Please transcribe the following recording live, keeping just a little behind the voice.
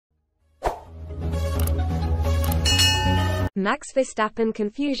Max Verstappen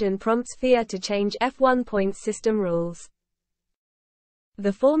confusion prompts FIA to change F1 points system rules.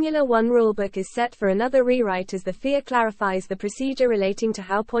 The Formula One rulebook is set for another rewrite as the FIA clarifies the procedure relating to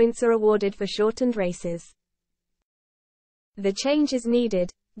how points are awarded for shortened races. The change is needed,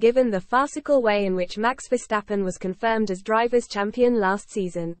 given the farcical way in which Max Verstappen was confirmed as drivers' champion last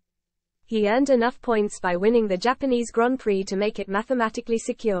season. He earned enough points by winning the Japanese Grand Prix to make it mathematically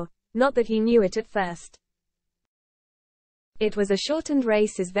secure, not that he knew it at first. It was a shortened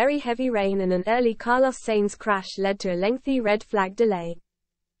race as very heavy rain and an early Carlos Sainz crash led to a lengthy red flag delay.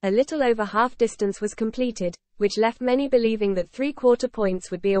 A little over half distance was completed, which left many believing that 3/4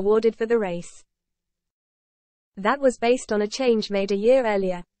 points would be awarded for the race. That was based on a change made a year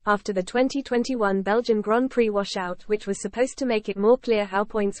earlier, after the 2021 Belgian Grand Prix washout, which was supposed to make it more clear how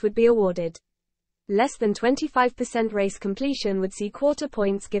points would be awarded. Less than 25% race completion would see quarter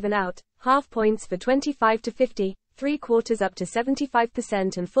points given out, half points for 25 to 50, 3/4 up to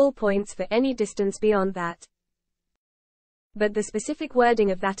 75% and full points for any distance beyond that. But the specific wording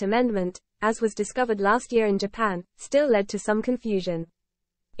of that amendment, as was discovered last year in Japan, still led to some confusion.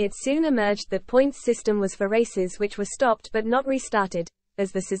 It soon emerged that points system was for races which were stopped but not restarted.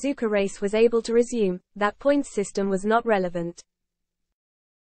 As the Suzuka race was able to resume, that points system was not relevant.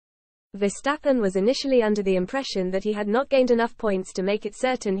 Verstappen was initially under the impression that he had not gained enough points to make it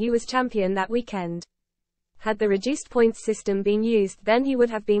certain he was champion that weekend. Had the reduced points system been used, then he would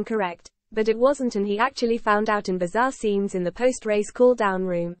have been correct, but it wasn't, and he actually found out in bizarre scenes in the post-race cool-down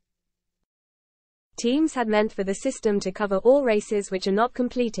room. Teams had meant for the system to cover all races which are not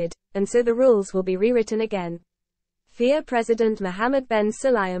completed, and so the rules will be rewritten again. FIA President Mohammed Ben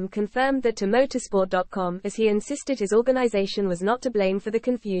Sulayem confirmed that to motorsport.com, as he insisted his organization was not to blame for the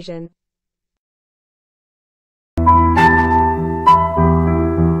confusion.